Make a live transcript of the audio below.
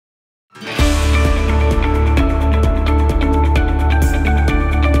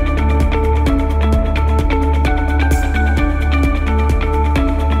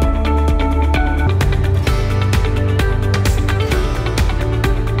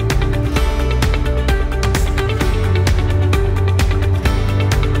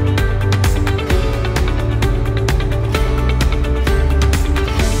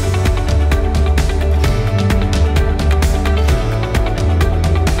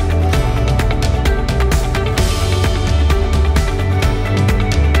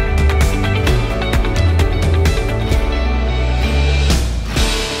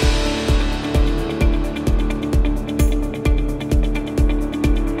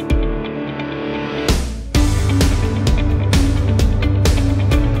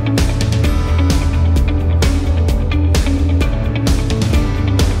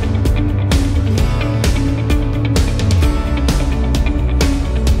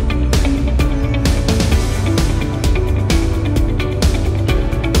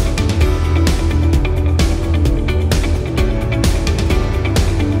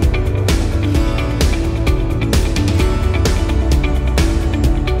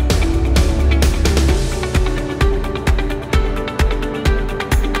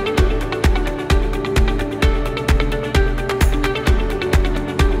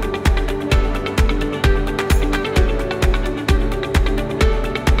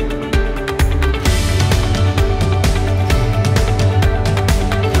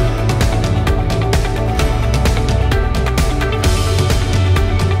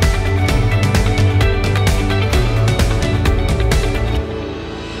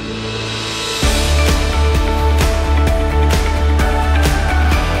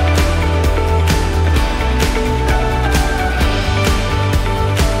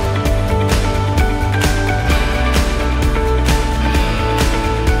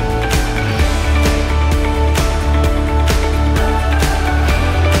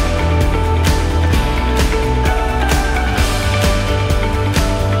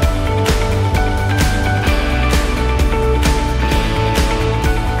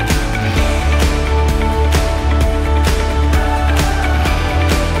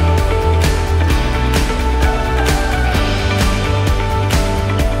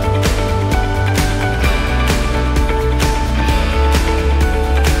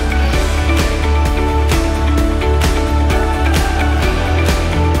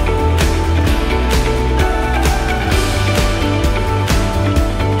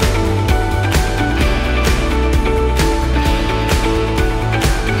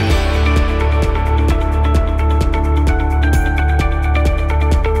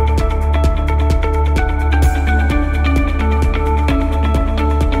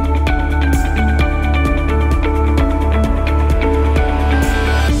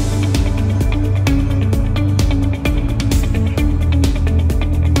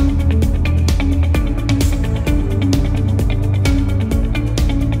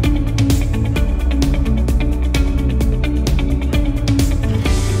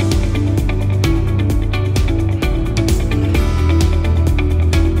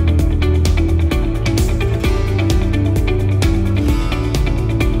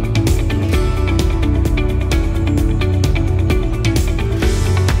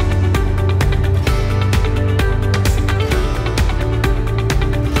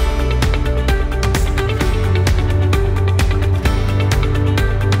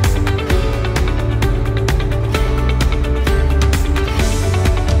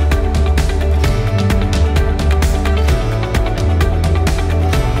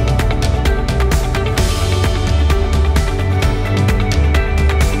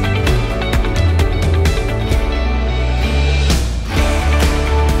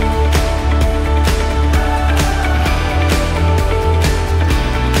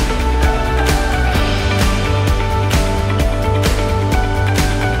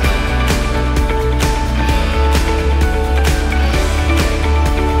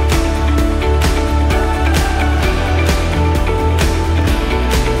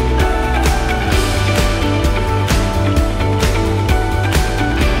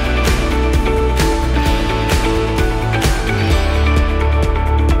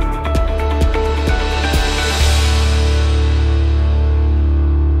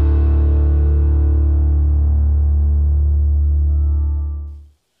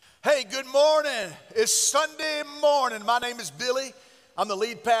morning. My name is Billy. I'm the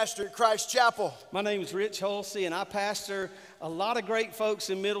lead pastor at Christ Chapel. My name is Rich Holsey, and I pastor a lot of great folks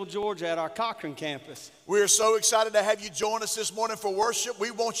in Middle Georgia at our Cochran campus. We are so excited to have you join us this morning for worship.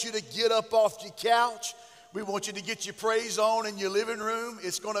 We want you to get up off your couch. We want you to get your praise on in your living room.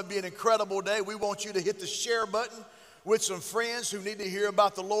 It's going to be an incredible day. We want you to hit the share button with some friends who need to hear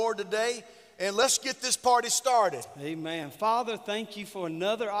about the Lord today. And let's get this party started. Amen. Father, thank you for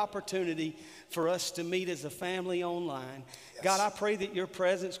another opportunity for us to meet as a family online. Yes. God, I pray that your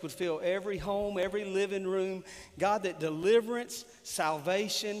presence would fill every home, every living room. God, that deliverance,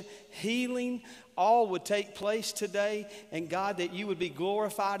 salvation, healing, all would take place today. And God, that you would be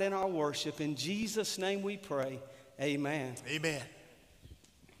glorified in our worship. In Jesus' name we pray. Amen. Amen.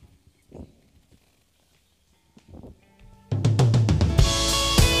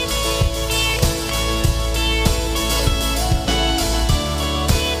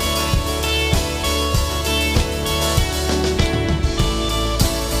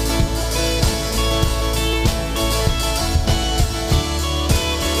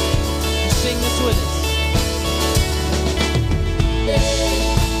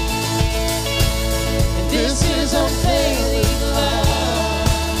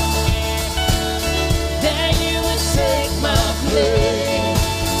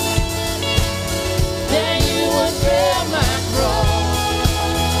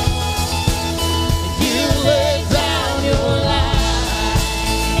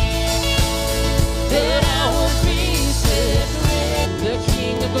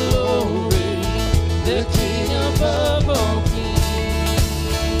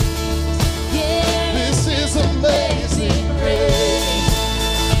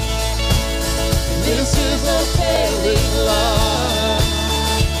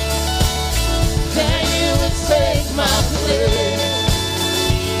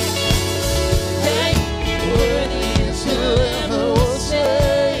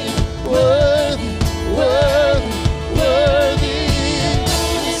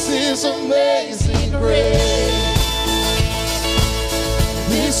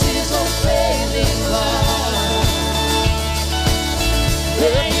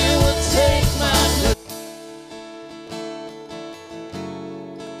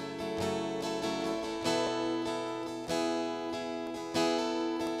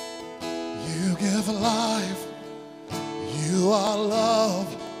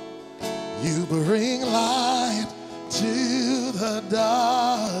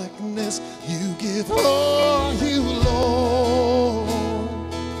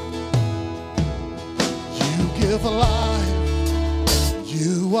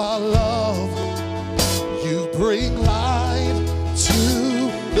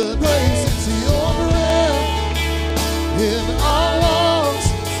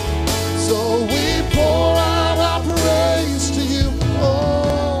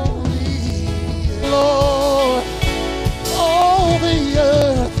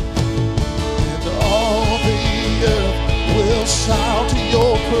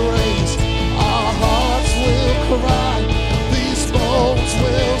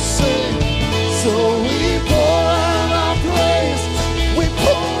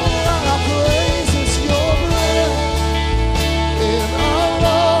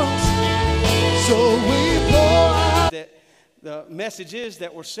 Messages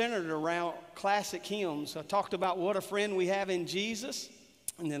that were centered around classic hymns. I talked about what a friend we have in Jesus.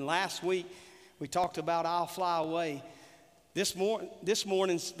 And then last week, we talked about I'll Fly Away. This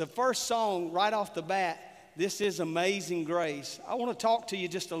morning's the first song right off the bat. This is Amazing Grace. I want to talk to you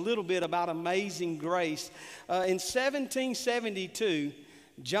just a little bit about Amazing Grace. In 1772,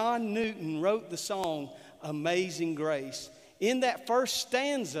 John Newton wrote the song Amazing Grace. In that first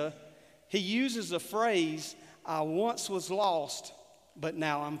stanza, he uses the phrase, I once was lost, but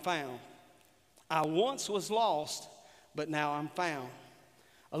now I'm found. I once was lost, but now I'm found.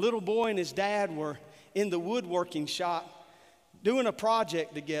 A little boy and his dad were in the woodworking shop doing a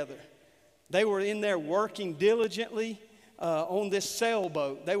project together. They were in there working diligently on this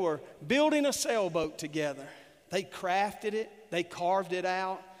sailboat. They were building a sailboat together. They crafted it. They carved it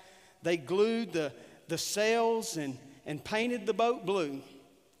out. They glued the sails and painted the boat blue.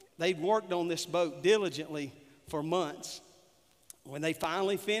 They'd worked on this boat diligently for months. When they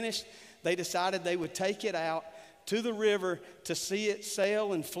finally finished, they decided they would take it out to the river to see it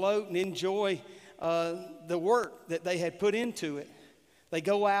sail and float and enjoy the work that they had put into it. They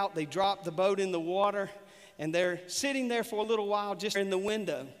go out, they drop the boat in the water, and they're sitting there for a little while just in the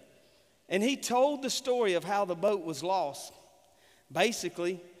window. And he told the story of how the boat was lost.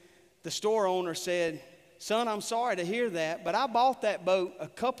 Basically, the store owner said, "Son, I'm sorry to hear that, but I bought that boat a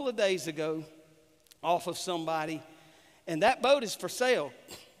couple of days ago off of somebody, And that boat is for sale.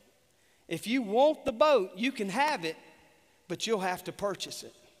 If you want the boat, you can have it, but you'll have to purchase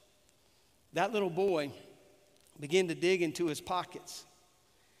it. That little boy began to dig into his pockets.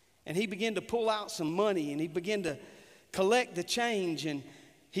 And he began to pull out some money, and he began to collect the change. And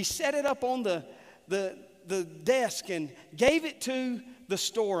he set it up on the desk and gave it to the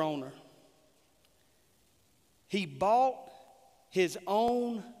store owner. He bought his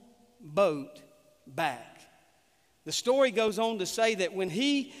own boat back. The story goes on to say that when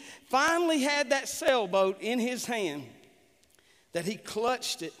he finally had that sailboat in his hand, that he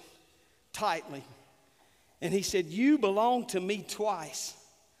clutched it tightly. And he said, "You belong to me twice.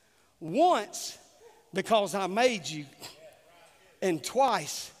 Once because I made you, and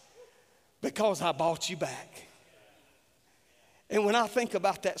twice because I bought you back." And when I think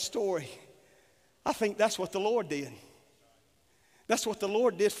about that story, I think that's what the Lord did. That's what the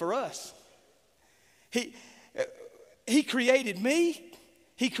Lord did for us. He created me.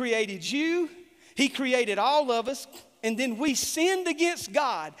 He created you. He created all of us. And then we sinned against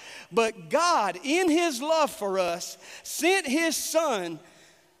God. But God, in His love for us, sent His Son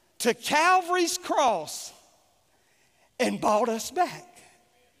to Calvary's cross and bought us back.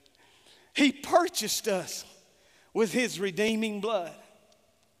 He purchased us with His redeeming blood.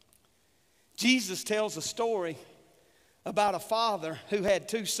 Jesus tells a story about a father who had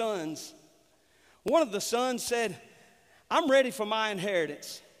two sons. One of the sons said, "I'm ready for my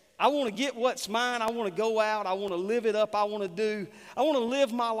inheritance. I want to get what's mine. I want to go out. I want to live it up. I want to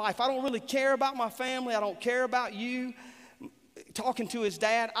live my life. I don't really care about my family. I don't care about you." Talking to his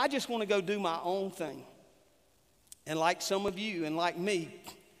dad, "I just want to go do my own thing." And like some of you and like me,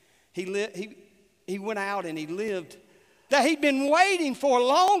 he went out and he lived that he'd been waiting for,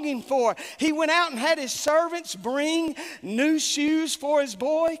 longing for. He went out and had his servants bring new shoes for his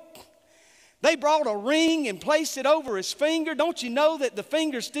boy. They brought a ring and placed it over his finger. Don't you know that the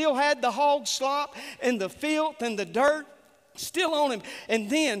finger still had the hog slop and the filth and the dirt still on him? And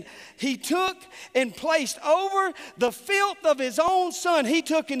then he took and placed over the filth of his own son, he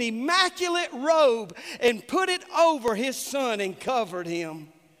took an immaculate robe and put it over his son and covered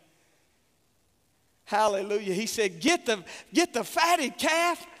him. Hallelujah. He said, get the fatted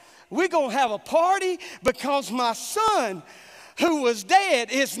calf. We're going to have a party because my son who was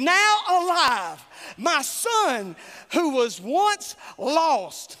dead is now alive. My son who was once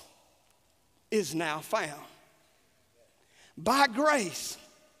lost is now found. By grace.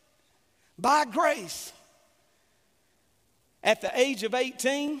 By grace. At the age of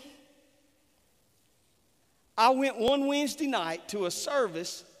 18, I went one Wednesday night to a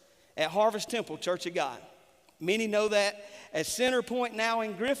service at Harvest Temple Church of God. Many know that as Center Point now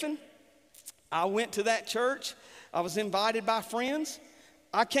in Griffin. I went to that church. I was invited by friends.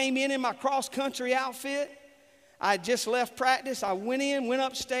 I came in my cross-country outfit. I had just left practice. I went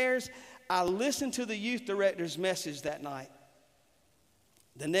upstairs. I listened to the youth director's message that night.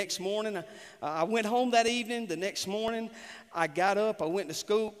 The next morning, I went home that evening. The next morning, I got up. I went to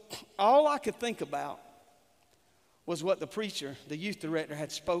school. All I could think about was what the preacher, the youth director,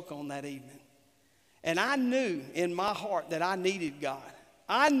 had spoke on that evening. And I knew in my heart that I needed God.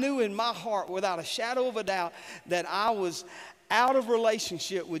 I knew in my heart without a shadow of a doubt that I was out of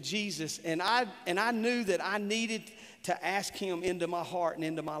relationship with Jesus, and I knew that I needed to ask Him into my heart and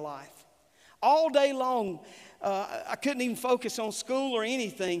into my life. All day long, I couldn't even focus on school or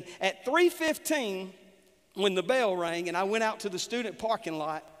anything. At 3:15, when the bell rang and I went out to the student parking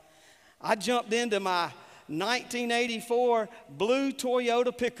lot, I jumped into my 1984 blue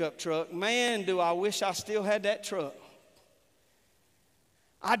Toyota pickup truck. Man, do I wish I still had that truck.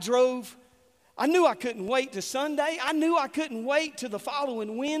 I drove. I knew I couldn't wait to Sunday. I knew I couldn't wait to the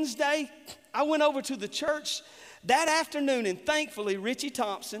following Wednesday. I went over to the church that afternoon, and thankfully Richie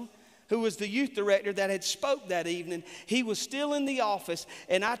Thompson, who was the youth director that had spoke that evening, he was still in the office.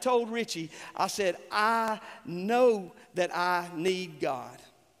 And I told Richie, I said, I know that I need God.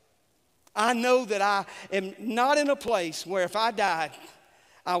 I know that I am not in a place where if I died,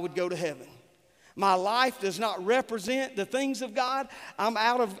 I would go to heaven. My life does not represent the things of God. I'm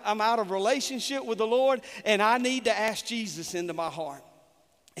out of relationship with the Lord, and I need to ask Jesus into my heart.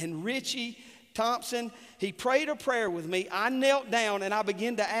 And Richie Thompson, he prayed a prayer with me. I knelt down and I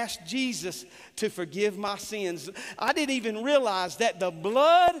began to ask Jesus to forgive my sins. I didn't even realize that the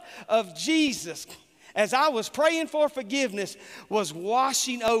blood of Jesus, as I was praying for forgiveness, was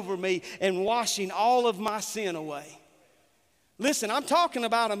washing over me and washing all of my sin away. Listen, I'm talking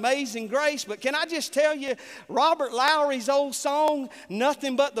about amazing grace, but can I just tell you, Robert Lowry's old song,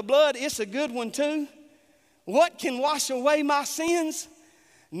 Nothing But the Blood, it's a good one too. What can wash away my sins?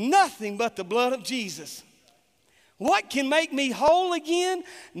 Nothing but the blood of Jesus. What can make me whole again?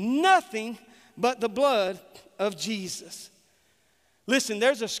 Nothing but the blood of Jesus. Listen,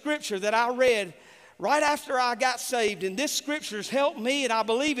 there's a scripture that I read right after I got saved, and this scripture's helped me, and I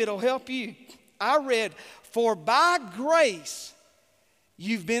believe it'll help you. I read, for by grace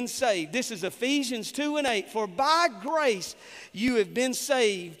you've been saved. This is Ephesians 2:8. For by grace you have been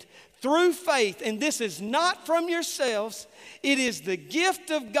saved through faith, and this is not from yourselves. It is the gift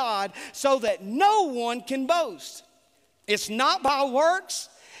of God, so that no one can boast. It's not by works.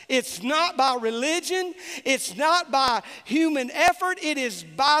 It's not by religion. It's not by human effort. It is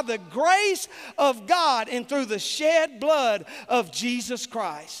by the grace of God and through the shed blood of Jesus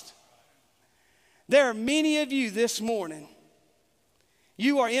Christ. There are many of you this morning,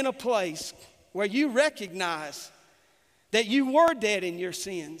 you are in a place where you recognize that you were dead in your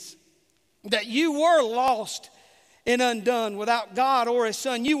sins, that you were lost and undone without God or His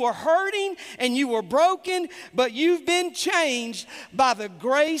Son. You were hurting and you were broken, but you've been changed by the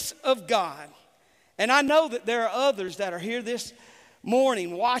grace of God. And I know that there are others that are here this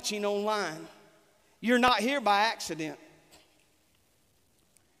morning watching online. You're not here by accident.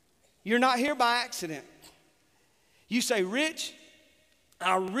 You're not here by accident. You say, Rich,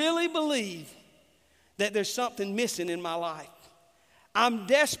 I really believe that there's something missing in my life. I'm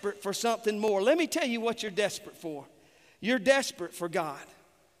desperate for something more. Let me tell you what you're desperate for. You're desperate for God.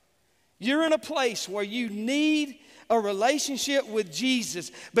 You're in a place where you need a relationship with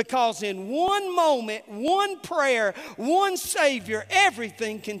Jesus, because in one moment, one prayer, one Savior,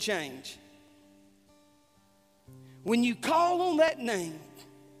 everything can change. When you call on that name,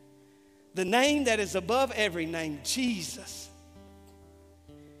 the name that is above every name, Jesus,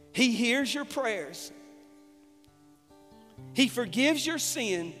 He hears your prayers. He forgives your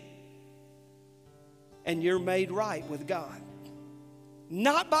sin, and you're made right with God.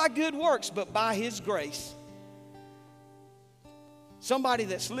 Not by good works, but by His grace. Somebody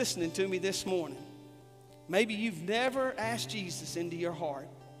that's listening to me this morning, maybe you've never asked Jesus into your heart.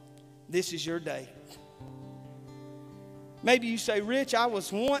 This is your day. Maybe you say, Rich, I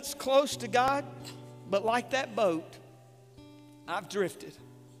was once close to God, but like that boat, I've drifted.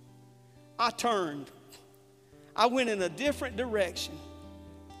 I turned. I went in a different direction.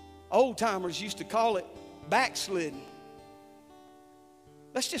 Old timers used to call it backsliding.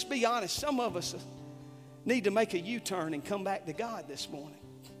 Let's just be honest. Some of us need to make a U-turn and come back to God this morning.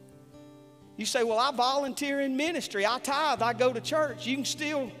 You say, well, I volunteer in ministry. I tithe. I go to church. You can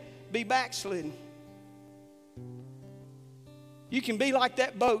still be backsliding. You can be like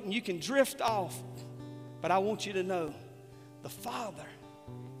that boat and you can drift off. But I want you to know the Father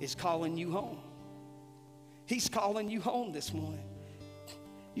is calling you home. He's calling you home this morning.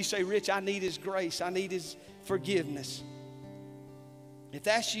 You say, Rich, I need His grace. I need His forgiveness. If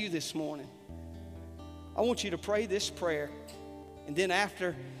that's you this morning, I want you to pray this prayer. And then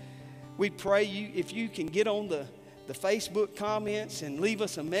after we pray, if you can get on the Facebook comments and leave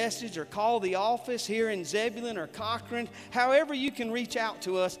us a message, or call the office here in Zebulon or Cochran, however you can reach out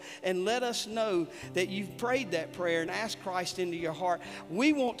to us and let us know that you've prayed that prayer and asked Christ into your heart.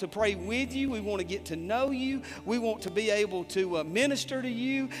 We want to pray with you. We want to get to know you. We want to be able to minister to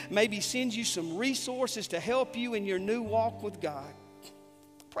you, maybe send you some resources to help you in your new walk with God.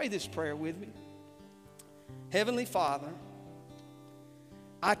 Pray this prayer with me. Heavenly Father,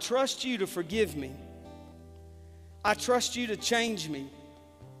 I trust you to forgive me. I trust you to change me,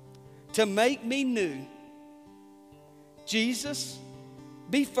 to make me new. Jesus,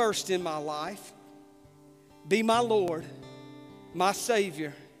 be first in my life. Be my Lord, my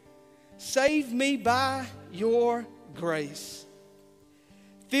Savior. Save me by your grace.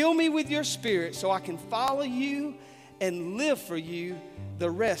 Fill me with your Spirit so I can follow you and live for you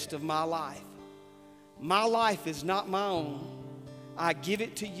the rest of my life. My life is not my own. I give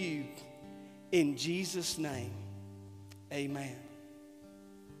it to you in Jesus' name. Amen.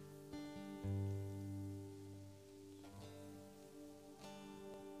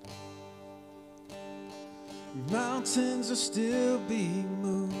 Mountains are still being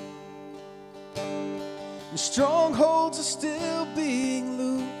moved, and strongholds are still being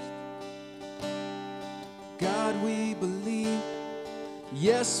loosed. God, we believe,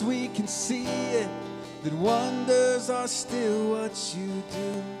 yes, we can see it, that wonders are still what you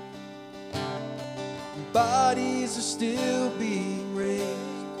do. Bodies are still being raised.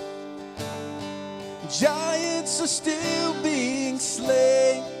 Giants are still being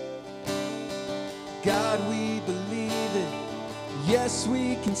slain. God, we believe it. Yes,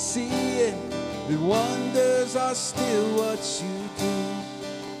 we can see it. The wonders are still what you do.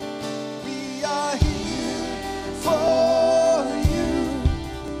 We are here for you.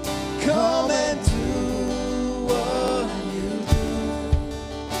 Come and do what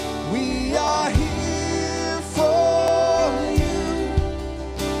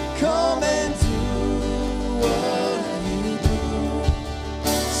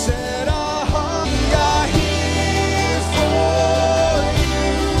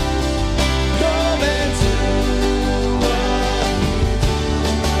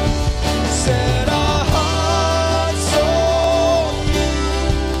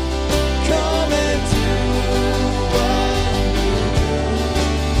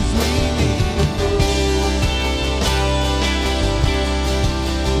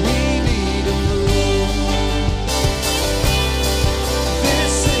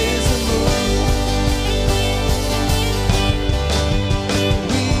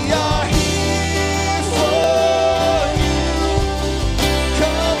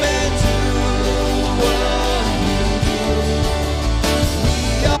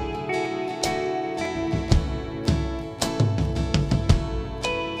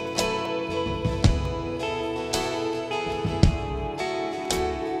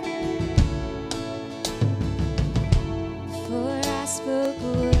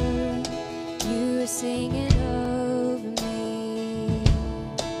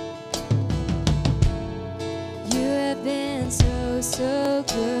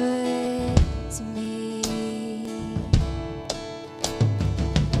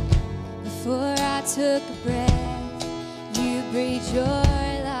took a breath, you breathed your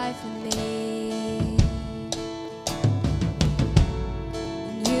life in me.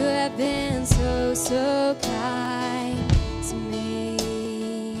 And you have been so, so kind to me.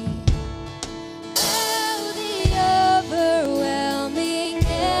 Oh, the overwhelming,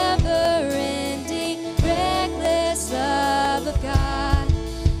 never-ending, reckless love of God.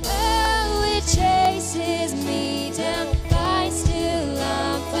 Oh, it chases me down, fights till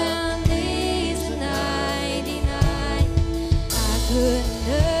I'm found, leaves the 99. I couldn't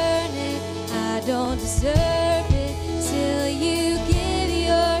earn it, I don't deserve it, till you give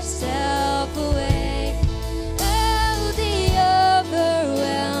yourself away. Oh, the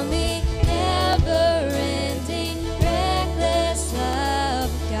overwhelming, never-ending, reckless love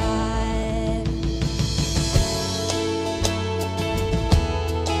of God.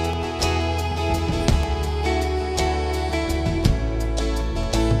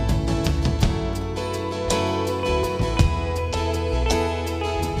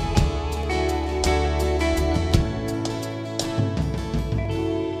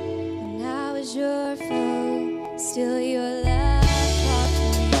 When I was your foe, still your love fought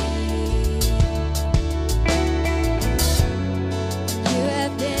for me. You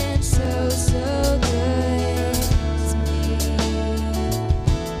have been so, so good to me.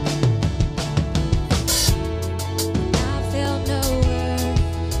 When I felt no worth,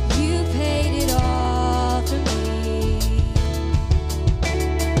 you paid it all for me.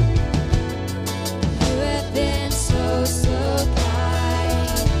 You have been so, so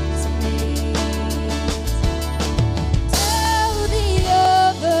kind to me. Oh, the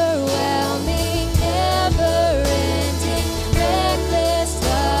overwhelming, never-ending, reckless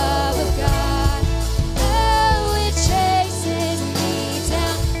love of God. Oh, it chases me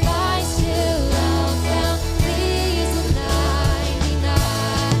down, fights till I'm found, leaves the 99.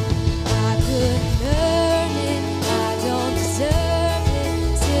 I couldn't earn it, I don't deserve it,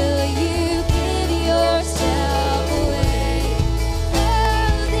 till you give yourself away.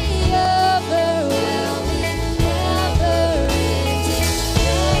 Oh, the overwhelming, never-ending,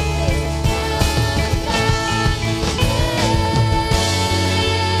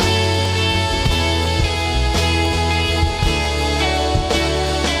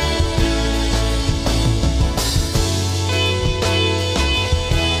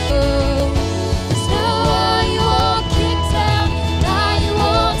 there's no wall you won't kick down, lie you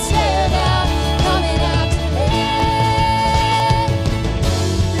won't tear down, coming after me.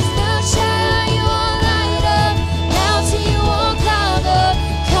 There's no shadow you won't light up, mountain you won't climb up,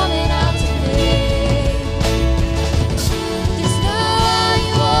 coming after me. There's no wall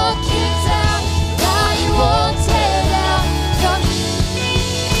you won't kick down, lie you won't tear down, coming.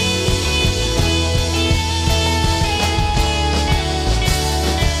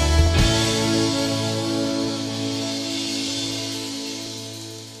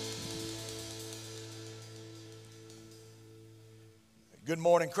 Good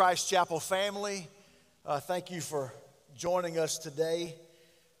morning, Christ Chapel family. Thank you for joining us today.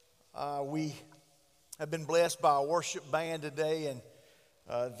 We have been blessed by our worship band today and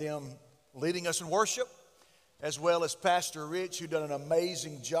them leading us in worship, as well as Pastor Rich, who done an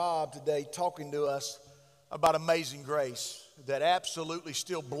amazing job today talking to us about amazing grace that absolutely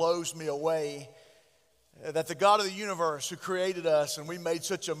still blows me away, that the God of the universe who created us and we made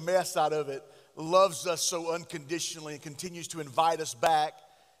such a mess out of it loves us so unconditionally and continues to invite us back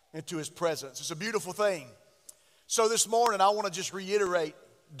into his presence. It's a beautiful thing. So this morning I want to just reiterate,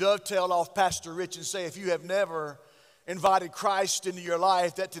 dovetail off Pastor Rich and say, if you have never invited Christ into your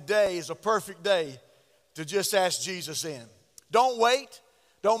life, that today is a perfect day to just ask Jesus in. Don't wait.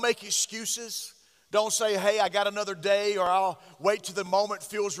 Don't make excuses. Don't say, hey, I got another day, or I'll wait till the moment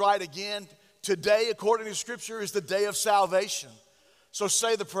feels right again. Today, according to Scripture, is the day of salvation. So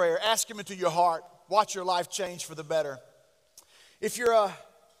say the prayer. Ask him into your heart. Watch your life change for the better. If you're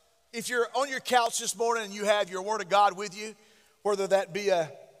on your couch this morning and you have your Word of God with you, whether that be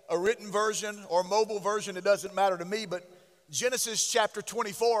a written version or a mobile version, it doesn't matter to me, but Genesis chapter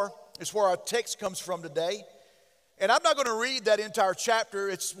 24 is where our text comes from today. And I'm not going to read that entire chapter.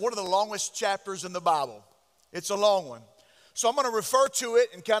 It's one of the longest chapters in the Bible. It's a long one. So I'm going to refer to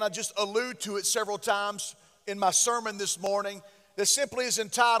it and kind of just allude to it several times in my sermon this morning. That simply is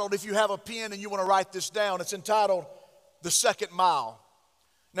entitled, if you have a pen and you want to write this down, it's entitled, The Second Mile.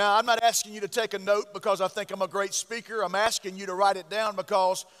 Now, I'm not asking you to take a note because I think I'm a great speaker. I'm asking you to write it down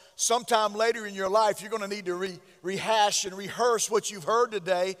because sometime later in your life, you're going to need to rehash and rehearse what you've heard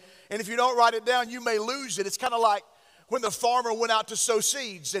today. And if you don't write it down, you may lose it. It's kind of like when the farmer went out to sow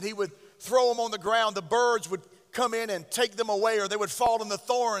seeds, that he would throw them on the ground. The birds would come in and take them away, or they would fall in the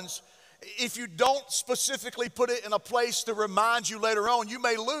thorns. if you don't specifically put it in a place to remind you later on, you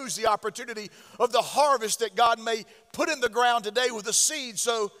may lose the opportunity of the harvest that God may put in the ground today with a seed.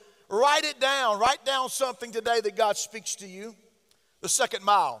 So write it down. Write down something today that God speaks to you. The second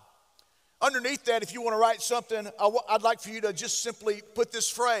mile. Underneath that, if you want to write something, I'd like for you to just simply put this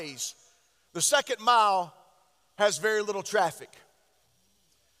phrase. The second mile has very little traffic.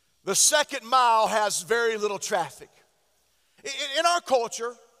 The second mile has very little traffic. In our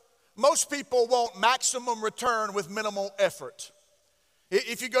culture, most people want maximum return with minimal effort.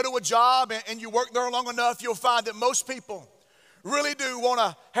 If you go to a job and you work there long enough, you'll find that most people really do want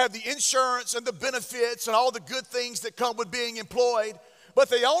to have the insurance and the benefits and all the good things that come with being employed, but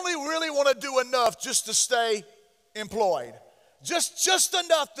they only really want to do enough just to stay employed. Just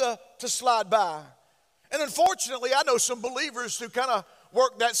enough to slide by. And unfortunately, I know some believers who kind of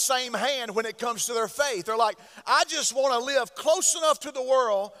work that same hand when it comes to their faith. They're like, I just want to live close enough to the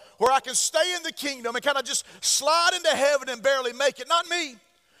world where I can stay in the kingdom and kind of just slide into heaven and barely make it. Not me.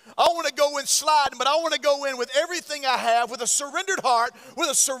 I want to go in sliding, but I want to go in with everything I have, with a surrendered heart, with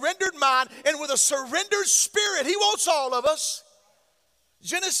a surrendered mind, and with a surrendered spirit. He wants all of us.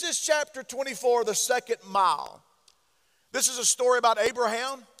 Genesis chapter 24, the second mile. This is a story about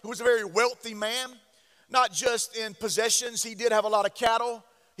Abraham, who was a very wealthy man. Not just in possessions, he did have a lot of cattle.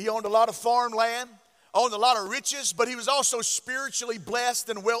 He owned a lot of farmland, owned a lot of riches, but he was also spiritually blessed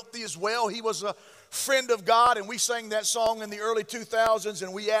and wealthy as well. He was a friend of God, and we sang that song in the early 2000s,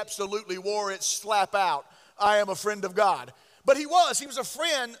 and we absolutely wore it slap out. I am a friend of God. But he was a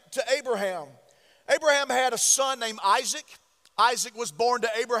friend to Abraham. Abraham had a son named Isaac. Isaac was born to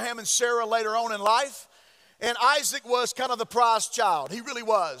Abraham and Sarah later on in life, and Isaac was kind of the prized child. He really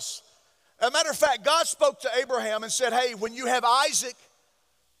was. As a matter of fact, God spoke to Abraham and said, hey, when you have Isaac,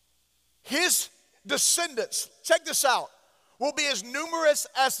 his descendants, check this out, will be as numerous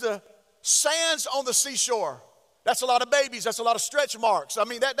as the sands on the seashore. That's a lot of babies. That's a lot of stretch marks. I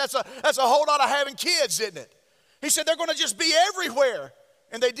mean, that's a whole lot of having kids, isn't it? He said they're going to just be everywhere.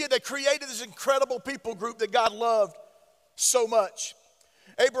 And they did. They created this incredible people group that God loved so much.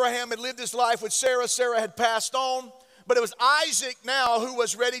 Abraham had lived his life with Sarah. Sarah had passed on. But it was Isaac now who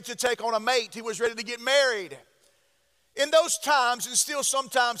was ready to take on a mate. He was ready to get married. In those times, and still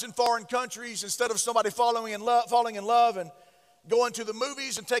sometimes in foreign countries, instead of somebody falling in love and going to the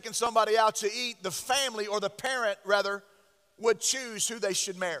movies and taking somebody out to eat, the family, or the parent rather, would choose who they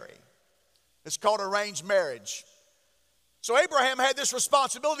should marry. It's called arranged marriage. So Abraham had this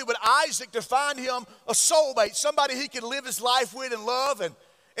responsibility with Isaac to find him a soulmate, somebody he could live his life with and love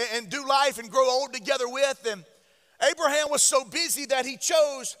and do life and grow old together with. And Abraham was so busy that he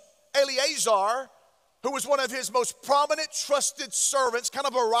chose Eliezer, who was one of his most prominent, trusted servants, kind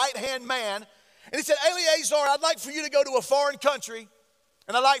of a right-hand man. And he said, Eliezer, I'd like for you to go to a foreign country,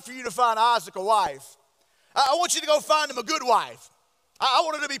 and I'd like for you to find Isaac a wife. I want you to go find him a good wife. I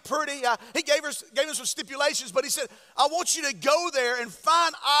want her to be pretty. He gave him some stipulations, but he said, I want you to go there and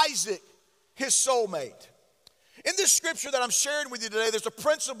find Isaac, his soulmate. In this scripture that I'm sharing with you today, there's a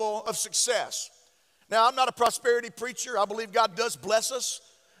principle of success. Now, I'm not a prosperity preacher. I believe God does bless us.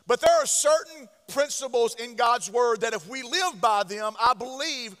 But there are certain principles in God's word that if we live by them, I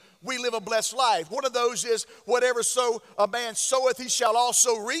believe we live a blessed life. One of those is whatever a man soweth, he shall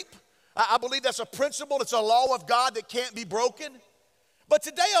also reap. I believe that's a principle. It's a law of God that can't be broken. But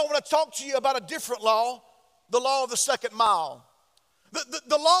today I want to talk to you about a different law, the law of the second mile.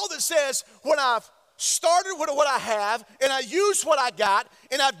 The law that says when I've started with what I have and I use what I got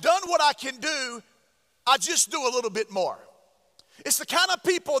and I've done what I can do, I just do a little bit more. It's the kind of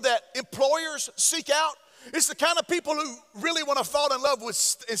people that employers seek out. It's the kind of people who really want to fall in love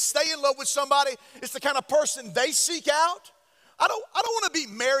with and stay in love with somebody. It's the kind of person they seek out. I don't want to be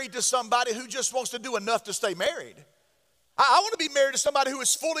married to somebody who just wants to do enough to stay married. I want to be married to somebody who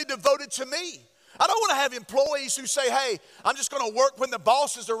is fully devoted to me. I don't want to have employees who say, hey, I'm just going to work when the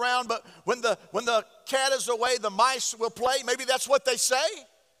boss is around, but when the cat is away, the mice will play. Maybe that's what they say.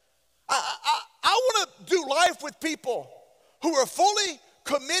 I want to do life with people who are fully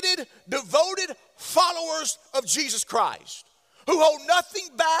committed, devoted followers of Jesus Christ, who hold nothing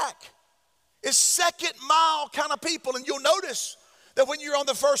back. It's second mile kind of people. And you'll notice that when you're on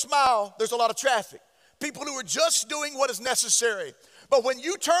the first mile, there's a lot of traffic. People who are just doing what is necessary. But when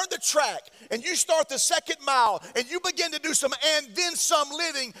you turn the track and you start the second mile and you begin to do some and then some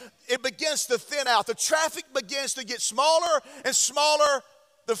living, it begins to thin out. The traffic begins to get smaller and smaller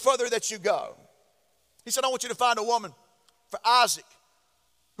the further that you go. He said, I want you to find a woman for Isaac,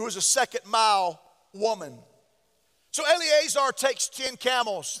 who is a second mile woman. So Eliezer takes 10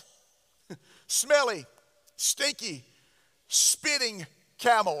 camels, smelly, stinky, spitting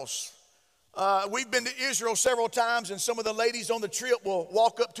camels. We've been to Israel several times, and some of the ladies on the trip will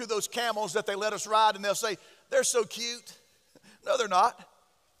walk up to those camels that they let us ride, and they'll say, they're so cute. No, they're not.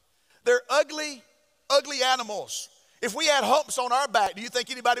 They're ugly, ugly animals. If we had humps on our back, do you think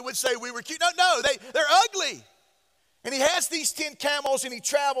anybody would say we were cute? No, they're ugly. And he has these 10 camels, and he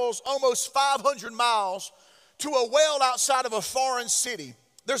travels almost 500 miles to a well outside of a foreign city.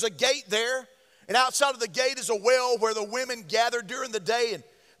 There's a gate there, and outside of the gate is a well where the women gather during the day, and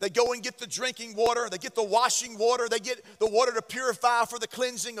they go and get the drinking water, they get the washing water, they get the water to purify for the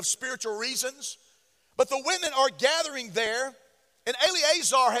cleansing of spiritual reasons. But the women are gathering there, and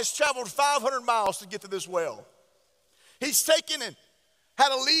Eleazar has traveled 500 miles to get to this well. He's taken and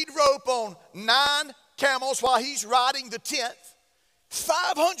had a lead rope on 9 camels while he's riding the 10th,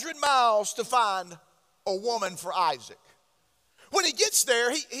 500 miles to find a woman for Isaac. When he gets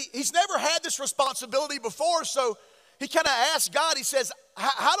there, he's never had this responsibility before, so he kind of asks God, he says,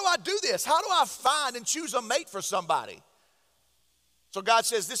 how do I do this? How do I find and choose a mate for somebody? So God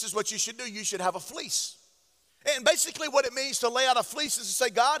says, this is what you should do. You should have a fleece. And basically what it means to lay out a fleece is to say,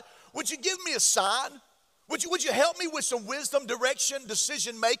 God, would you give me a sign? Would you help me with some wisdom, direction,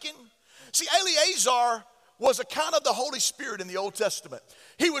 decision making? See, Eleazar was a kind of the Holy Spirit in the Old Testament.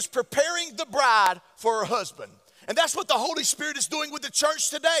 He was preparing the bride for her husband. And that's what the Holy Spirit is doing with the church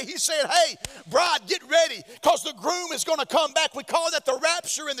today. He's saying, hey, bride, get ready, because the groom is going to come back. We call that the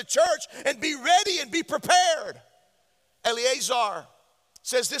rapture in the church, and be ready and be prepared. Eleazar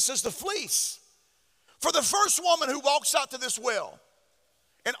says this is the fleece. For the first woman who walks out to this well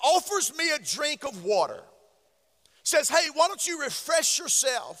and offers me a drink of water, says, hey, why don't you refresh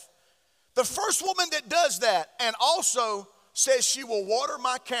yourself? The first woman that does that and also says she will water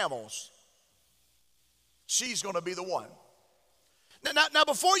my camels, she's going to be the one. Now,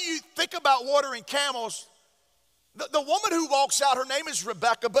 before you think about watering camels, the woman who walks out, her name is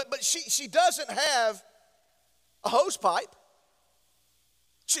Rebecca, but she doesn't have a hose pipe.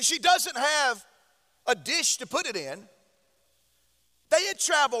 She doesn't have a dish to put it in. They had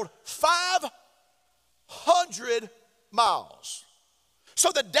traveled 500 miles. So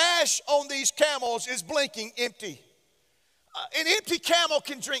the dash on these camels is blinking empty. An empty camel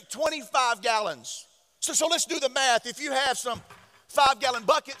can drink 25 gallons. So let's do the math. If you have some 5-gallon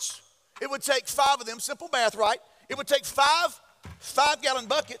buckets, it would take 5 of them, simple math, right? It would take 5-gallon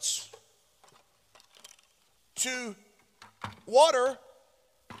buckets to water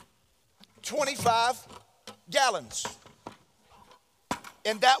 25 gallons.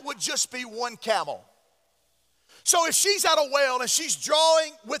 And that would just be one camel. So if she's at a well and she's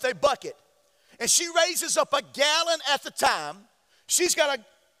drawing with a bucket and she raises up a gallon at the time, she's got to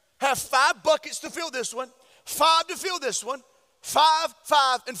have 5 buckets to fill this one, 5 to fill this one, 5,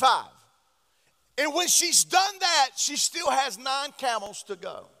 5, and 5. And when she's done that, she still has 9 camels to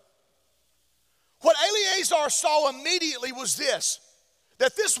go. What Eleazar saw immediately was this,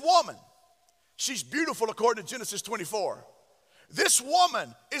 that this woman, she's beautiful according to Genesis 24. This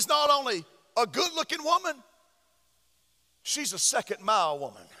woman is not only a good-looking woman, she's a second-mile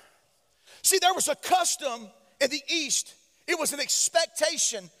woman. See, there was a custom in the East. It was an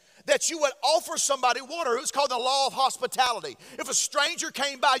expectation that you would offer somebody water. It was called the law of hospitality. If a stranger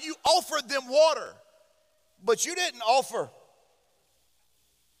came by, you offered them water. But you didn't offer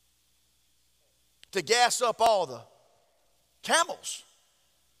to gas up all the camels.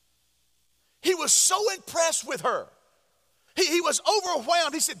 He was so impressed with her. He was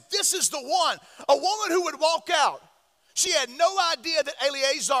overwhelmed. He said, this is the one. A woman who would walk out. She had no idea that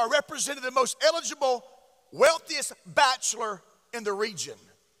Eleazar represented the most eligible, wealthiest bachelor in the region.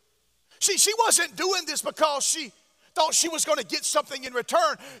 She wasn't doing this because she thought she was going to get something in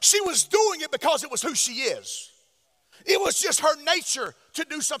return. She was doing it because it was who she is. It was just her nature to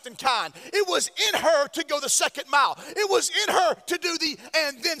do something kind. It was in her to go the second mile. It was in her to do the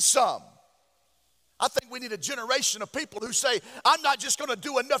and then some. I think we need a generation of people who say, I'm not just going to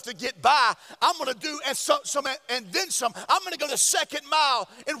do enough to get by. I'm going to do some and then some. I'm going to go the second mile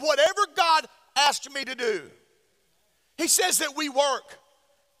in whatever God asked me to do. He says that we work,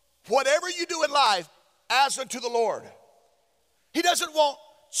 whatever you do in life, as unto the Lord. He doesn't want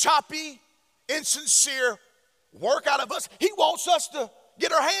choppy, insincere work out of us. He wants us to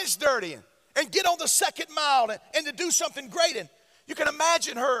get our hands dirty and get on the second mile and to do something great. And you can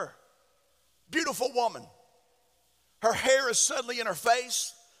imagine her. Beautiful woman. Her hair is suddenly in her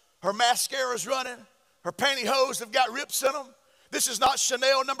face. Her mascara is running. Her pantyhose have got rips in them. This is not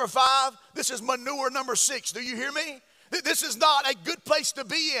Chanel number 5. This is manure number 6. Do you hear me? This is not a good place to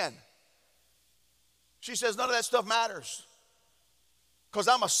be in. She says, none of that stuff matters because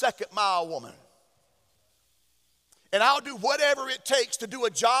I'm a second mile woman. And I'll do whatever it takes to do a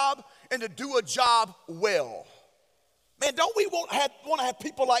job and to do a job well. Man, don't we want to have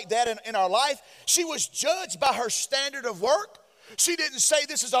people like that in our life? She was judged by her standard of work. She didn't say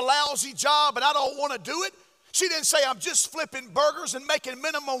this is a lousy job and I don't want to do it. She didn't say I'm just flipping burgers and making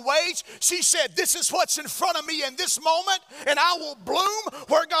minimum wage. She said this is what's in front of me in this moment, and I will bloom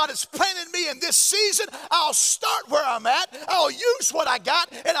where God has planted me in this season. I'll start where I'm at. I'll use what I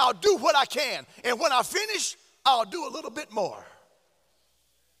got, and I'll do what I can. And when I finish, I'll do a little bit more.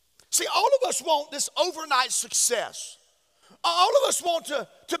 See, all of us want this overnight success. All of us want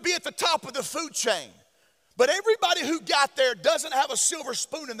to be at the top of the food chain. But everybody who got there doesn't have a silver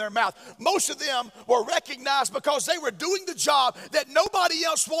spoon in their mouth. Most of them were recognized because they were doing the job that nobody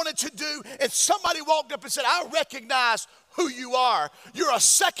else wanted to do. And somebody walked up and said, I recognize who you are. You're a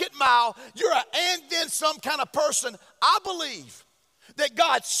second mile. You're an and then some kind of person. I believe that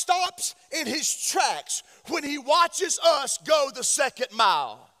God stops in his tracks when he watches us go the second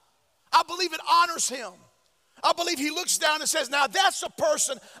mile. I believe it honors him. I believe he looks down and says, now that's a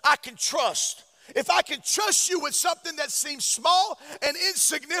person I can trust. If I can trust you with something that seems small and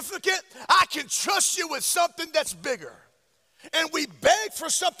insignificant, I can trust you with something that's bigger. And we beg for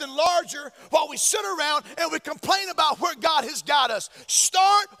something larger while we sit around and we complain about where God has got us.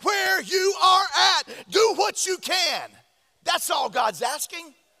 Start where you are at. Do what you can. That's all God's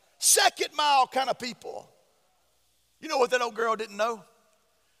asking. Second mile kind of people. You know what that old girl didn't know?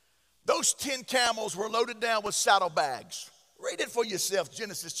 Those 10 camels were loaded down with saddlebags. Read it for yourself,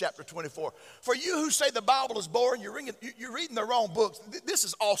 Genesis chapter 24. For you who say the Bible is boring, you're reading the wrong books. This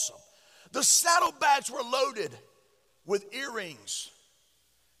is awesome. The saddlebags were loaded with earrings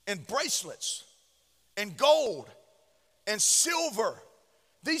and bracelets and gold and silver.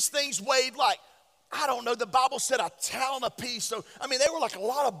 These things weighed like, I don't know, the Bible said a talent apiece. So, I mean, they were like a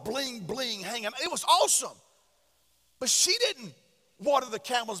lot of bling bling hanging. It was awesome. But she didn't water the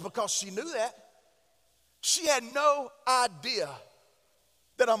camels because she knew that. She had no idea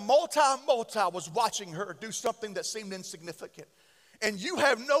that a multi was watching her do something that seemed insignificant. And you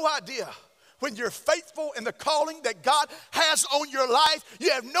have no idea when you're faithful in the calling that God has on your life,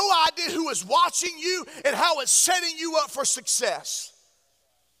 you have no idea who is watching you and how it's setting you up for success.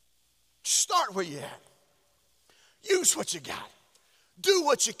 Start where you're at. Use what you got. Do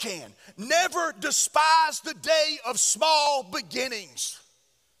what you can. Never despise the day of small beginnings.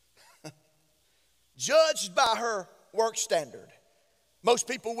 Judged by her work standard. Most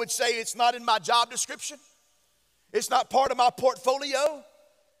people would say it's not in my job description. It's not part of my portfolio.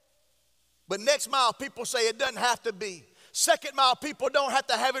 But next mile people say it doesn't have to be. Second mile people don't have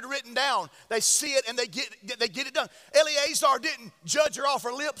to have it written down. They see it and they get it done. Eleazar didn't judge her off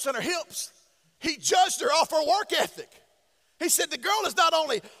her lips and her hips. He judged her off her work ethic. He said the girl is not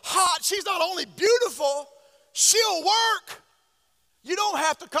only hot, she's not only beautiful, she'll work. You don't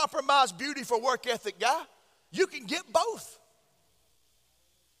have to compromise beauty for work ethic, guy. You can get both.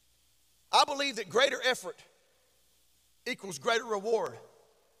 I believe that greater effort equals greater reward.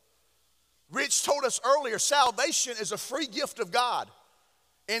 Rich told us earlier, salvation is a free gift of God.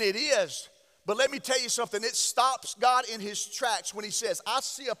 And it is. But let me tell you something. It stops God in his tracks when he says, I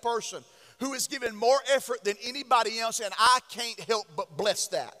see a person who is giving more effort than anybody else, and I can't help but bless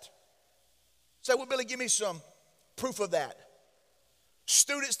that. Say, well, Billy, give me some proof of that.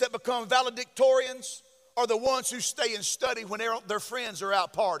 Students that become valedictorians are the ones who stay and study when their friends are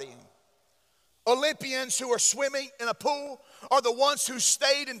out partying. Olympians who are swimming in a pool are the ones who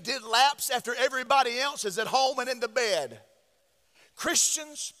stayed and did laps after everybody else is at home and in the bed.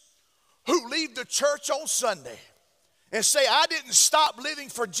 Christians who leave the church on Sunday and say, I didn't stop living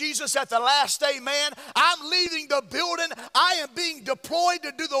for Jesus at the last amen. I'm leaving the building. I am being deployed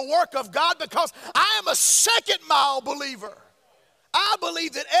to do the work of God because I am a second mile believer. I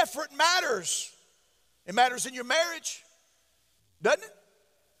believe that effort matters. It matters in your marriage, doesn't it?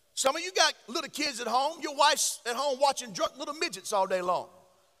 Some of you got little kids at home. Your wife's at home watching drunk little midgets all day long.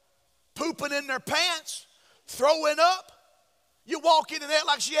 Pooping in their pants, throwing up. You walk in and act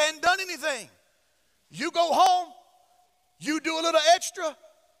like she hadn't done anything. You go home, you do a little extra.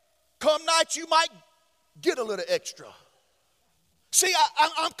 Come night, you might get a little extra. See,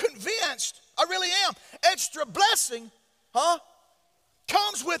 I'm convinced, I really am, extra blessing,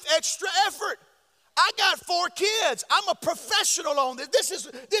 comes with extra effort. I got 4 kids. I'm a professional on this.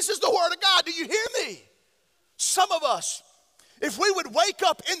 This is the word of God. Do you hear me? Some of us, if we would wake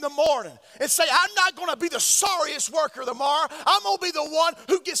up in the morning and say, I'm not going to be the sorriest worker tomorrow. I'm going to be the one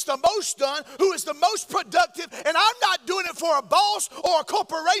who gets the most done, who is the most productive, and I'm not doing it for a boss or a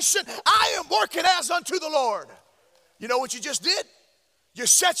corporation. I am working as unto the Lord. You know what you just did? You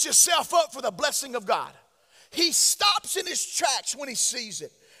set yourself up for the blessing of God. He stops in his tracks when he sees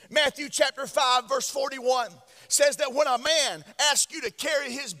it. Matthew chapter 5, verse 41 says that when a man asks you to carry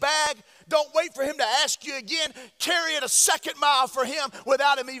his bag, don't wait for him to ask you again. Carry it a second mile for him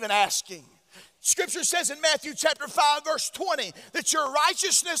without him even asking. Scripture says in Matthew chapter 5, verse 20, that your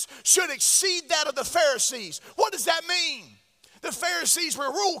righteousness should exceed that of the Pharisees. What does that mean? The Pharisees were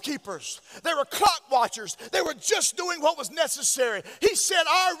rule keepers. They were clock watchers. They were just doing what was necessary. He said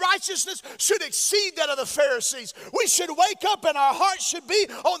our righteousness should exceed that of the Pharisees. We should wake up and our hearts should be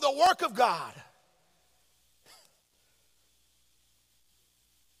on the work of God.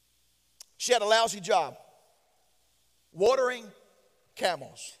 She had a lousy job, watering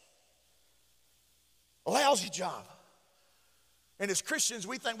camels. A lousy job. And as Christians,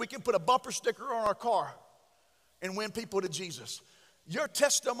 we think we can put a bumper sticker on our car and win people to Jesus. Your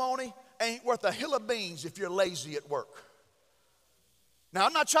testimony ain't worth a hill of beans if you're lazy at work. Now,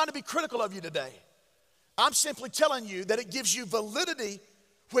 I'm not trying to be critical of you today. I'm simply telling you that it gives you validity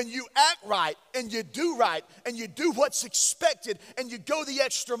when you act right and you do what's expected and you go the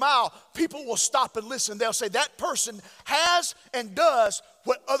extra mile. People will stop and listen. They'll say that person has and does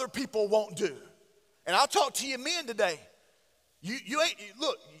what other people won't do. And I'll talk to you men today. You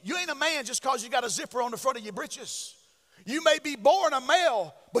ain't a man just because you got a zipper on the front of your britches. You may be born a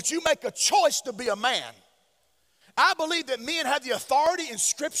male, but you make a choice to be a man. I believe that men have the authority in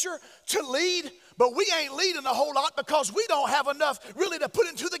Scripture to lead, but we ain't leading a whole lot because we don't have enough really to put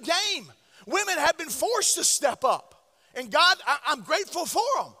into the game. Women have been forced to step up. And God, I'm grateful for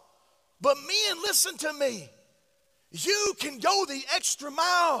them. But men, listen to me. You can go the extra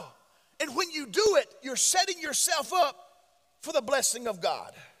mile. And when you do it, you're setting yourself up for the blessing of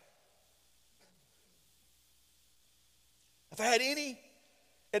God. If I had any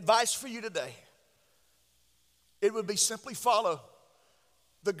advice for you today, it would be simply follow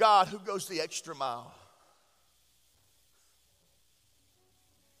the God who goes the extra mile.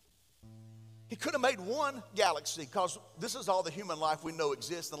 He could have made one galaxy, because this is all the human life we know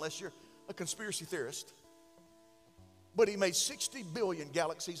exists unless you're a conspiracy theorist. But he made 60 billion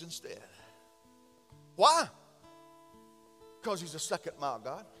galaxies instead. Why? Because he's a second mile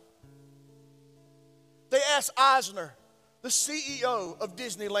God. They asked Eisner, the CEO of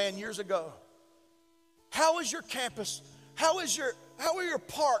Disneyland years ago, how is your campus, how are your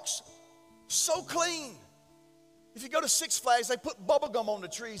parks so clean? If you go to Six Flags, they put bubble gum on the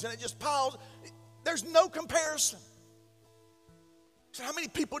trees and it just piles. There's no comparison. So how many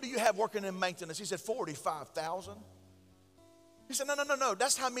people do you have working in maintenance? He said 45,000. He said, no.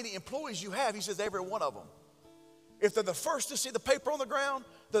 That's how many employees you have. He says every one of them. If they're the first to see the paper on the ground,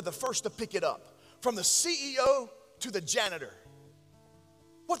 they're the first to pick it up. From the CEO to the janitor.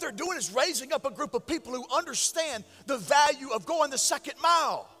 What they're doing is raising up a group of people who understand the value of going the second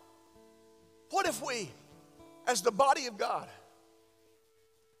mile. What if we, as the body of God,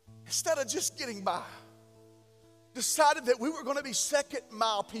 instead of just getting by, decided that we were going to be second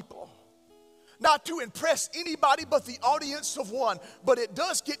mile people? Not to impress anybody but the audience of one, but it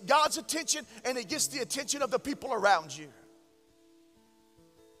does get God's attention and it gets the attention of the people around you.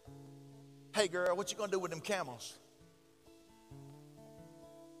 Hey girl, what you gonna do with them camels?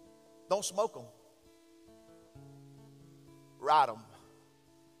 Don't smoke them. Ride them.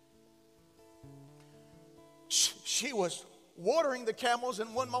 She was watering the camels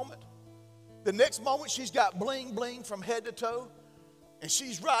in one moment. The next moment she's got bling bling from head to toe. And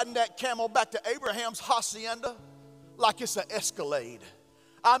she's riding that camel back to Abraham's hacienda like it's an Escalade.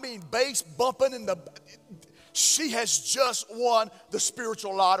 I mean, bass bumping in the... She has just won the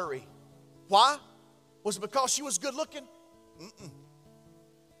spiritual lottery. Why? Was it because she was good looking? Mm-mm.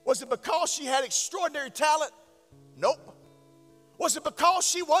 Was it because she had extraordinary talent? Nope. Was it because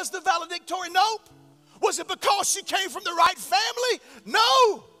she was the valedictorian? Nope. Was it because she came from the right family?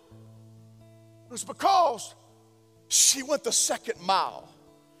 No. It was because she went the second mile.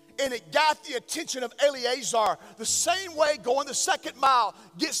 And it got the attention of Eleazar the same way going the second mile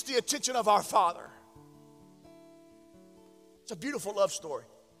gets the attention of our Father. It's a beautiful love story.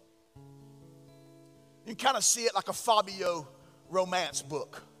 You can kind of see it like a Fabio romance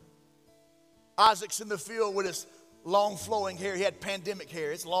book. Isaac's in the field with his long flowing hair. He had pandemic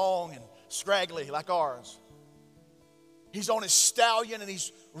hair. It's long and scraggly like ours. He's on his stallion and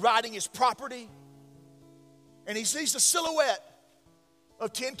he's riding his property. And he sees the silhouette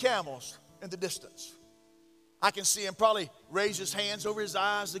of 10 camels in the distance. I can see him probably raise his hands over his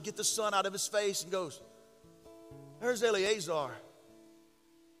eyes to get the sun out of his face and goes, there's Eleazar.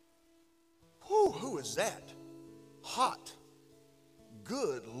 Who is that? Hot,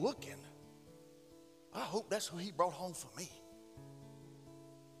 good looking. I hope that's who he brought home for me.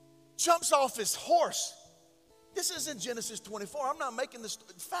 Jumps off his horse This is in Genesis 24. I'm not making this,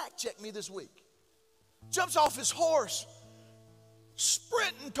 fact check me this week. Jumps off his horse,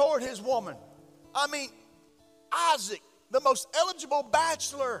 sprinting toward his woman. I mean, Isaac, the most eligible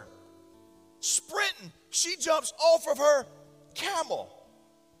bachelor, sprinting. She jumps off of her camel.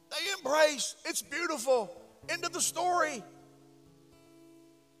 They embrace. It's beautiful. End of the story.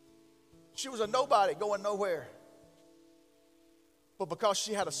 She was a nobody going nowhere. But because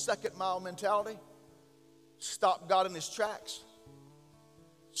she had a second mile mentality, stopped God in his tracks,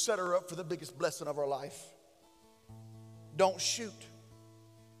 set her up for the biggest blessing of her life. Don't shoot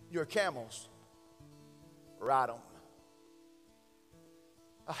your camels, ride them.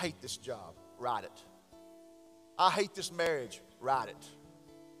 I hate this job, ride it. I hate this marriage, ride it.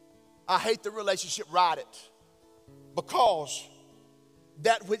 I hate the relationship, ride it. Because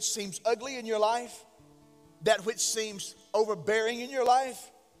that which seems ugly in your life, that which seems overbearing in your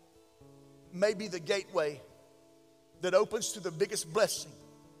life, may be the gateway that opens to the biggest blessing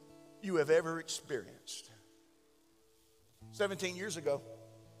you have ever experienced. 17 years ago,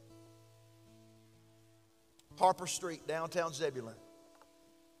 Harper Street, downtown Zebulon,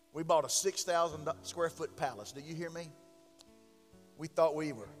 we bought a 6,000 square foot palace. Do you hear me? We thought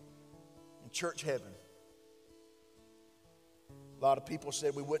we were in church heaven. A lot of people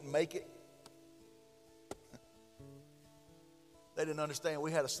said we wouldn't make it. They didn't understand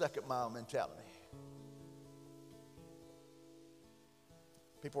we had a second mile mentality.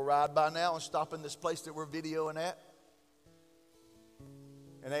 People ride by now and stop in this place that we're videoing at.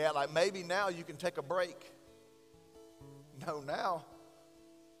 And they act like maybe now you can take a break. No, now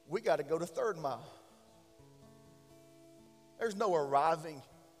we got to go to third mile. There's no arriving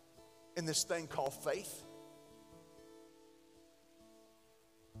in this thing called faith.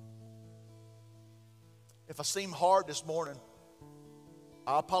 If I seem hard this morning,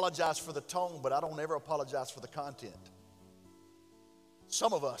 I apologize for the tone, but I don't ever apologize for the content.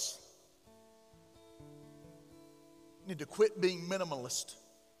 Some of us need to quit being minimalist.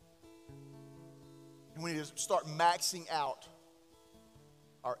 And we need to start maxing out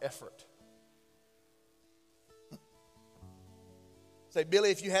our effort. Say,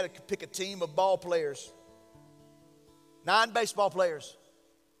 Billy, if you had to pick a team of ball players, 9 baseball players,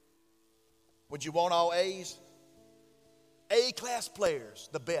 would you want all A's? A-class players,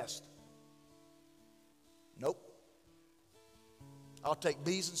 the best. Nope. I'll take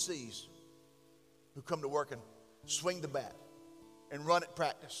B's and C's who come to work and swing the bat and run at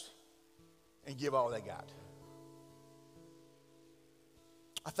practice and give all they got.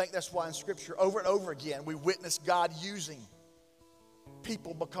 I think that's why in Scripture over and over again we witness God using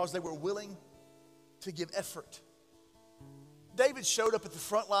people because they were willing to give effort. David showed up at the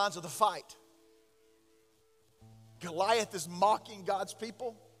front lines of the fight. Goliath is mocking God's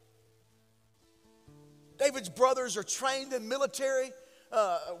people. David's brothers are trained in military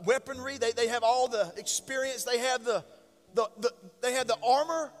weaponry. They have all the experience. They have they have the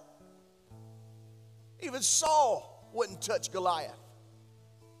armor. Even Saul wouldn't touch Goliath.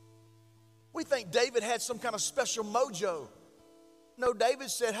 We think David had some kind of special mojo. No, David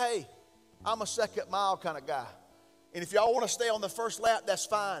said, hey, I'm a second mile kind of guy. And if y'all want to stay on the first lap, that's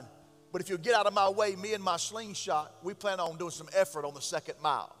fine. But if you'll get out of my way, me and my slingshot, we plan on doing some effort on the second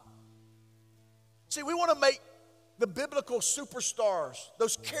mile. See, we want to make the biblical superstars,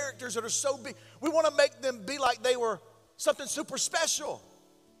 those characters that are so big, we want to make them be like they were something super special.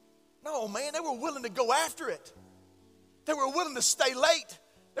 No, man, they were willing to go after it. They were willing to stay late.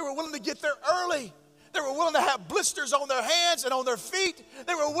 They were willing to get there early. They were willing to have blisters on their hands and on their feet.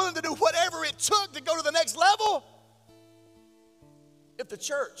 They were willing to do whatever it took to go to the next level. If the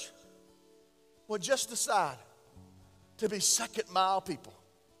church would just decide to be second mile people,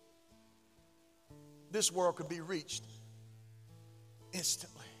 this world could be reached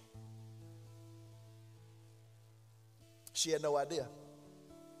instantly. She had no idea.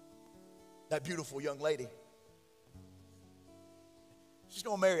 That beautiful young lady, she's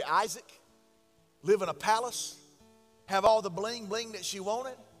going to marry Isaac, live in a palace, have all the bling bling that she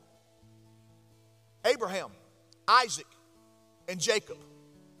wanted. Abraham, Isaac, and Jacob.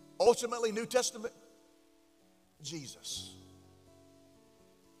 Ultimately, New Testament, Jesus.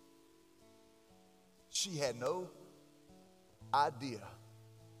 She had no idea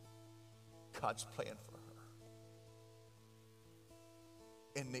God's plan for her.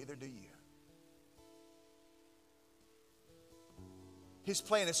 And neither do you. His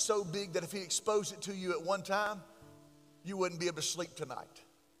plan is so big that if he exposed it to you at one time, you wouldn't be able to sleep tonight.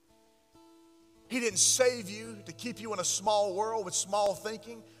 He didn't save you to keep you in a small world with small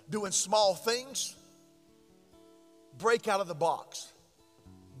thinking, doing small things. Break out of the box.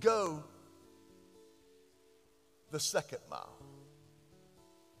 Go the second mile.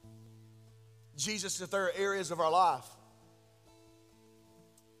 Jesus, if there are areas of our life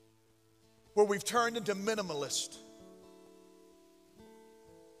where we've turned into minimalists,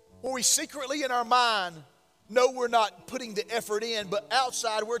 where we secretly in our mind know we're not putting the effort in, but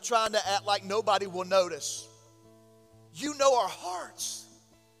outside we're trying to act like nobody will notice. You know our hearts.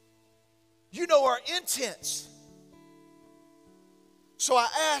 You know our intents. So I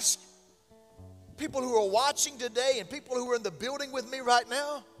ask people who are watching today and people who are in the building with me right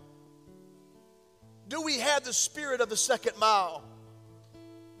now, do we have the spirit of the second mile?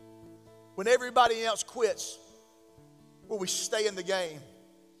 When everybody else quits, will we stay in the game?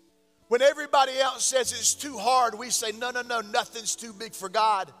 When everybody else says it's too hard, we say, no, nothing's too big for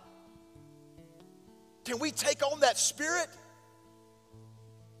God. Can we take on that spirit?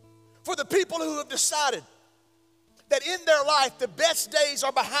 For the people who have decided that in their life the best days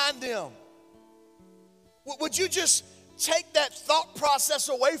are behind them, would you just take that thought process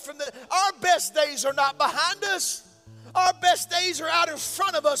away from them? Our best days are not behind us. Our best days are out in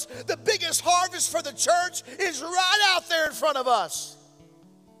front of us. The biggest harvest for the church is right out there in front of us.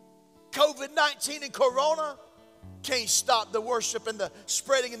 COVID-19 and Corona can't stop the worship and the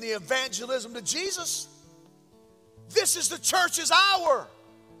spreading and the evangelism to Jesus. This is the church's hour.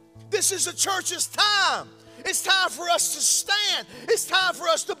 This is the church's time. It's time for us to stand. It's time for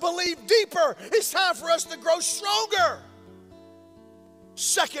us to believe deeper. It's time for us to grow stronger.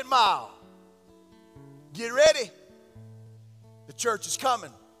 Second mile. Get ready. The church is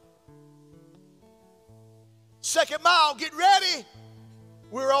coming. Second mile, get ready.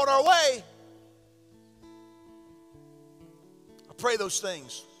 We're on our way. I pray those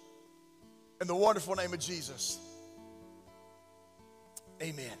things in the wonderful name of Jesus.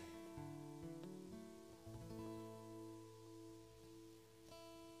 Amen.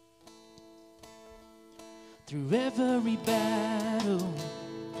 Through every battle,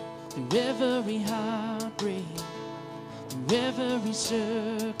 through every heartbreak, through every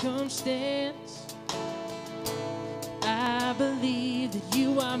circumstance, I believe that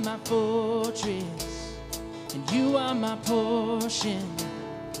you are my fortress, and you are my portion,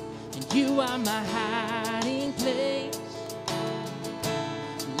 and you are my hiding place.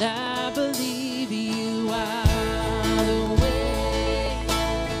 And I believe you are the way,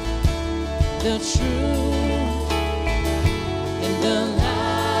 the truth, and the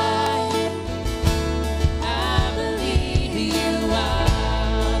light. I believe you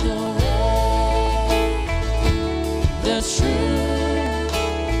are the way, the truth,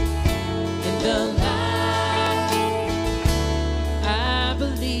 and the light. I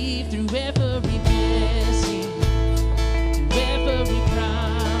believe through every blessing, through every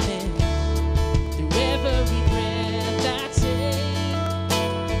promise, through every breath I take.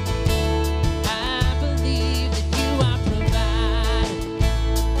 I believe that you are provided,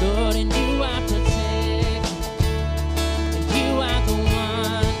 Lord, and you are protected, and you are the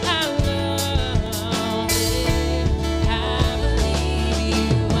one I love. I believe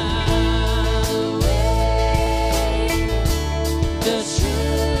you are the way, the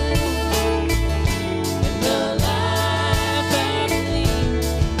truth, and the life.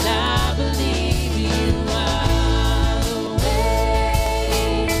 I believe you are the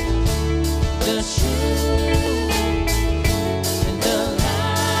way, the truth, and the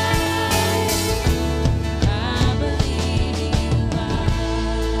light. I believe you are.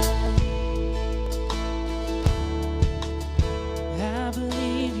 I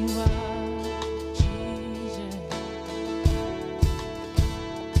believe you are, Jesus.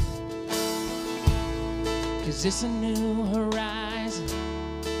 'Cause it's a new horizon,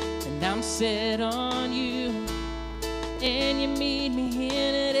 and I'm set on you. And you meet me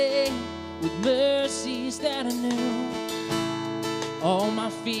here today with mercies that are new. All my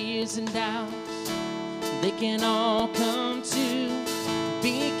fears and doubts, they can all come to,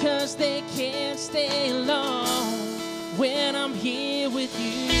 because they can't stay long when I'm here with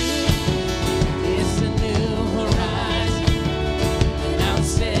you. It's a new horizon, and I'm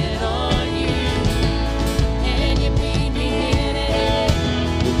set on you. And you meet me here today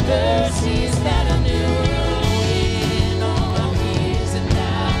with mercies that are new. And all my fears and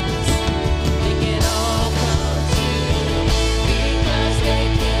doubts, they can all come true, because they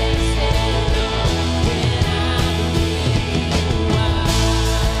can't stay long when I believe you are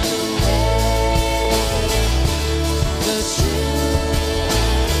the way, the truth,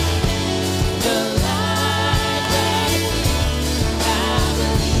 the light. I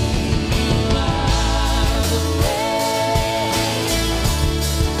believe you are the way,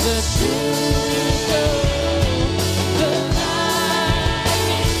 the truth.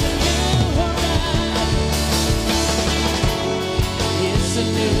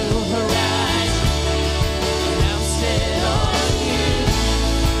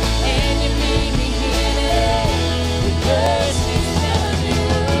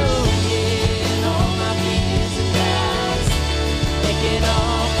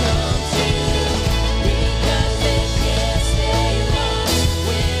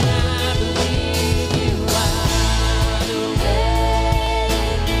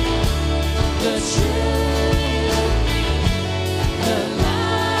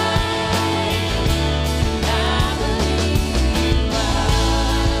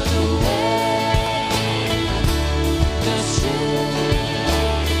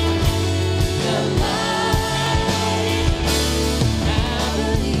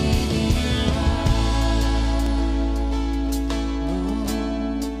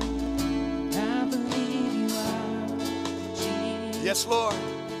 Yes, Lord.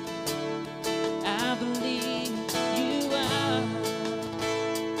 I believe you are.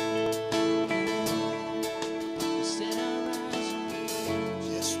 You set our eyes on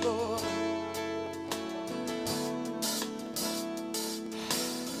you. Yes, Lord.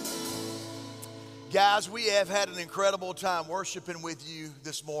 Guys, we have had an incredible time worshiping with you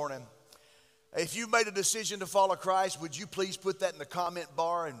this morning. If you made a decision to follow Christ, would you please put that in the comment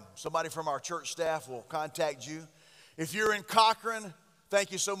bar and somebody from our church staff will contact you. If you're in Cochran,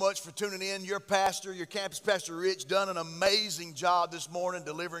 thank you so much for tuning in. Your pastor, your campus pastor Rich, done an amazing job this morning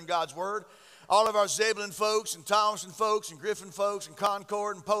delivering God's word. All of our Zebulon folks and Thompson folks and Griffin folks and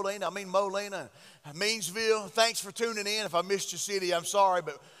Concord and Molina and Meansville, thanks for tuning in. If I missed your city, I'm sorry,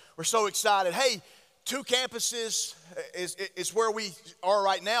 but we're so excited. Hey, 2 campuses is where we are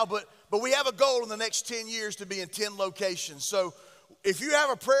right now, but we have a goal in the next 10 years to be in 10 locations. So if you have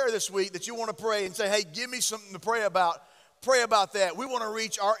a prayer this week that you want to pray and say, hey, give me something to pray about that. We want to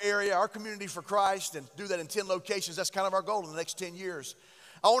reach our area, our community for Christ, and do that in 10 locations. That's kind of our goal in the next 10 years.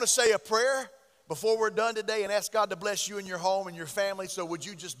 I want to say a prayer before we're done today and ask God to bless you and your home and your family. So would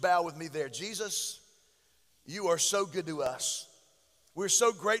you just bow with me there? Jesus, you are so good to us. We're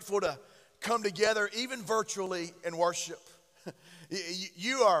so grateful to come together, even virtually, and worship.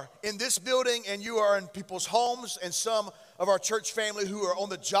 You are in this building and you are in people's homes and some of our church family who are on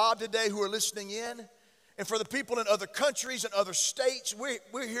the job today who are listening in. And for the people in other countries and other states,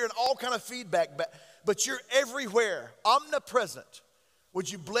 we're hearing all kind of feedback, but you're everywhere, omnipresent.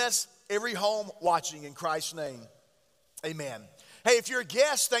 Would you bless every home watching in Christ's name? Amen. Hey, if you're a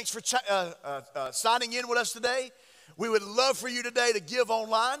guest, thanks for signing in with us today. We would love for you today to give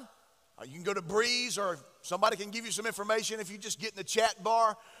online. You can go to Breeze or somebody can give you some information if you just get in the chat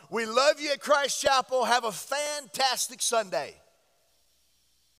bar. We love you at Christ Chapel. Have a fantastic Sunday.